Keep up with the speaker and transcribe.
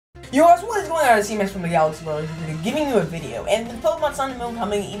Yo guys, what is going on? It's C-Max from the Galaxy Brothers giving you a video. And with Pokemon Sun and Moon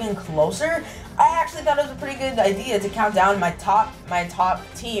coming even closer, I actually thought it was a pretty good idea to count down my top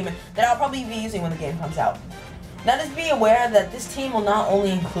team that I'll probably be using when the game comes out. Now just be aware that this team will not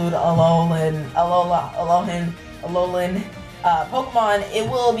only include Alolan Pokemon, it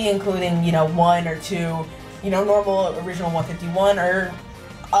will be including, you know, 1 or 2, you know, normal original 151 or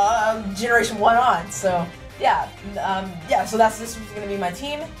Generation 1 on. So yeah, so this is gonna be my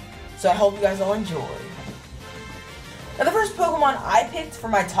team. So I hope you guys all enjoy. Now the first Pokemon I picked for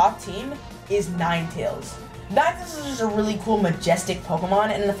my top team is Ninetales. Ninetales is just a really cool, majestic Pokemon,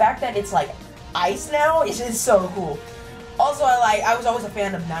 and the fact that it's like ice now is just so cool. Also, I was always a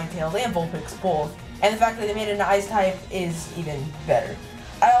fan of Ninetales and Vulpix both, and the fact that they made it an ice type is even better.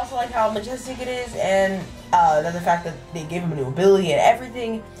 I also like how majestic it is, and the fact that they gave him a new ability and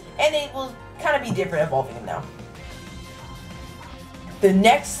everything, and it will kind of be different evolving him now. The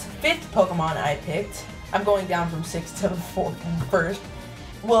next 5th Pokemon I picked, I'm going down from 6th to 1st,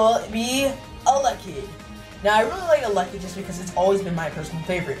 will be Elekid. Now I really like Elekid just because it's always been my personal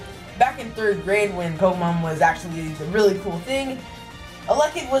favorite. Back in 3rd grade when Pokemon was actually the really cool thing,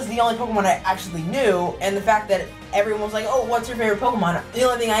 Elekid was the only Pokemon I actually knew, and the fact that everyone was like, oh, what's your favorite Pokemon? The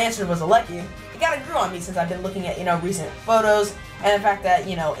only thing I answered was Elekid. It kind of grew on me since I've been looking at, you know, recent photos, and the fact that,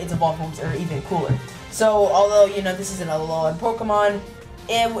 you know, its evolved forms are even cooler. So, although, you know, this isn't a low-end Pokemon,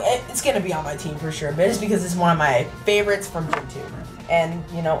 it's going to be on my team for sure, but it's because it's one of my favorites from Gen 2, and,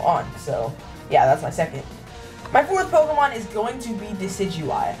 you know, on. So, yeah, that's my 2nd. My 4th Pokemon is going to be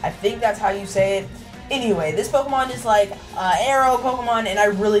Decidueye. I think that's how you say it. Anyway, this Pokemon is like Arrow Pokemon, and I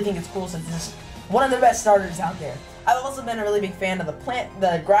really think it's cool since it's one of the best starters out there. I've also been a really big fan of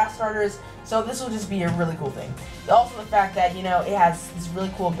the grass starters, so this will just be a really cool thing. Also the fact that, you know, it has this really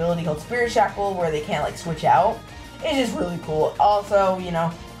cool ability called Spirit Shackle where they can't like switch out. It's just really cool. Also, you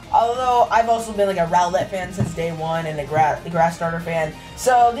know, although I've also been like a Rowlet fan since day one and the grass starter fan,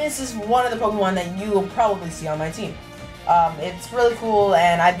 so this is one of the Pokemon that you will probably see on my team. It's really cool,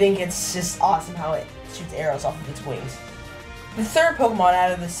 and I think it's just awesome how it shoots arrows off of its wings. The 3rd Pokemon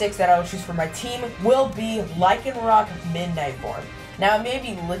out of the 6 that I will choose for my team will be Lycanroc Midnight Form. Now it may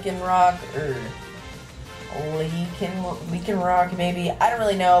be Lycanroc or Lycanroc maybe, I don't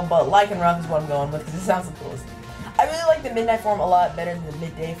really know, but Lycanroc is what I'm going with because it sounds the coolest. I really like the Midnight Form a lot better than the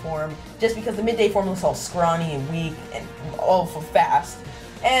Midday Form, just because the Midday Form looks all scrawny and weak and awful fast,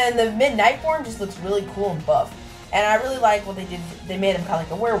 and the Midnight Form just looks really cool and buff. And I really like what they did. They made him kind of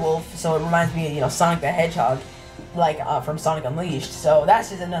like a werewolf, so it reminds me of, you know, Sonic the Hedgehog, like from Sonic Unleashed. So that's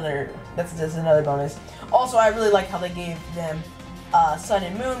just another bonus. Also, I really like how they gave them Sun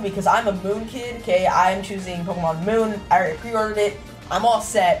and Moon because I'm a Moon kid. Okay, I'm choosing Pokemon Moon. I already pre-ordered it. I'm all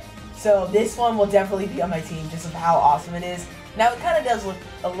set. So this one will definitely be on my team just of how awesome it is. Now it kind of does look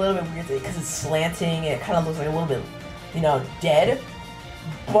a little bit weird because it's slanting and it kind of looks like a little bit, you know, dead.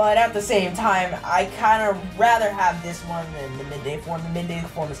 But at the same time, I kind of rather have this one than the Midday Form. The Midday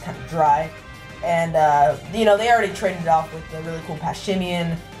Form is kind of dry. And, you know, they already traded it off with the really cool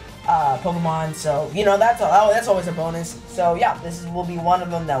Pashimian Pokemon. So, you know, that's always a bonus. So, yeah, this will be one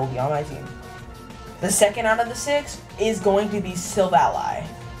of them that will be on my team. The 2nd out of the 6 is going to be Silvally.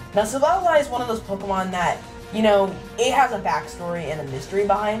 Now, Silvally is one of those Pokemon that, you know, it has a backstory and a mystery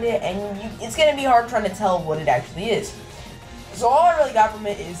behind it. And it's going to be hard trying to tell what it actually is. So all I really got from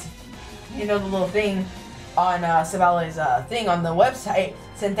it is, you know, the little thing on Silvally's thing on the website,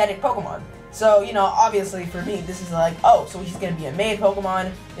 Synthetic Pokemon. So, you know, obviously for me, this is like, oh, so he's going to be a made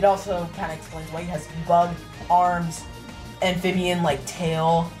Pokemon. It also kind of explains why he has bug arms, amphibian like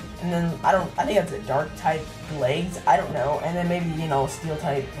tail, and then I think that's a dark type legs. I don't know, and then maybe, you know, steel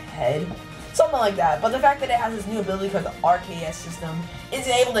type head. Something like that. But the fact that it has this new ability called the RKS system is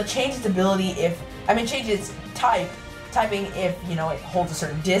able to change its ability change its typing if, you know, it holds a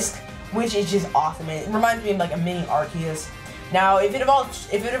certain disc, which is just awesome. It reminds me of like a mini Arceus. Now, if it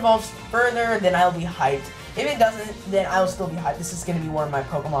evolves further, then I'll be hyped. If it doesn't, then I'll still be hyped. This is going to be one of my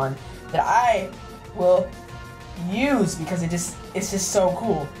Pokemon that I will use because it's just so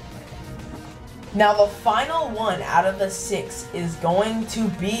cool. Now, the final one out of the 6 is going to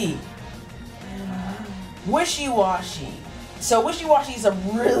be Wishiwashi. So Wishiwashi is a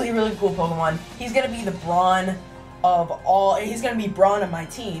really, really cool Pokemon. He's going to be the Brawn he's going to be Brawn of my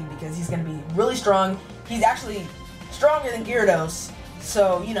team because he's going to be really strong. He's actually stronger than Gyarados,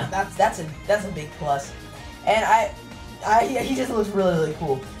 so, you know, that's a big plus. And he just looks really, really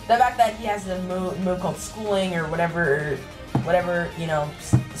cool. The fact that he has the move called Schooling or whatever, you know,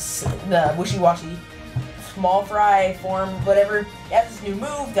 the Wishiwashi small fry form, whatever. He has this new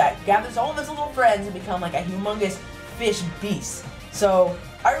move that gathers all of his little friends and become like a humongous fish beast. So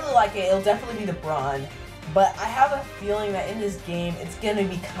I really like it. It'll definitely be the Brawn. But I have a feeling that in this game, it's going to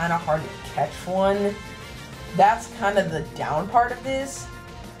be kind of hard to catch one. That's kind of the down part of this.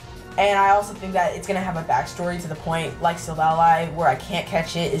 And I also think that it's going to have a backstory to the point, like Sealed Ally, where I can't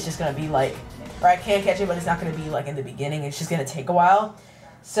catch it. It's just going to be like, or I can catch it, but it's not going to be like in the beginning. It's just going to take a while.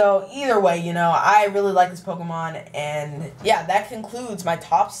 So either way, you know, I really like this Pokemon. And yeah, that concludes my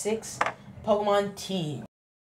top 6 Pokemon T.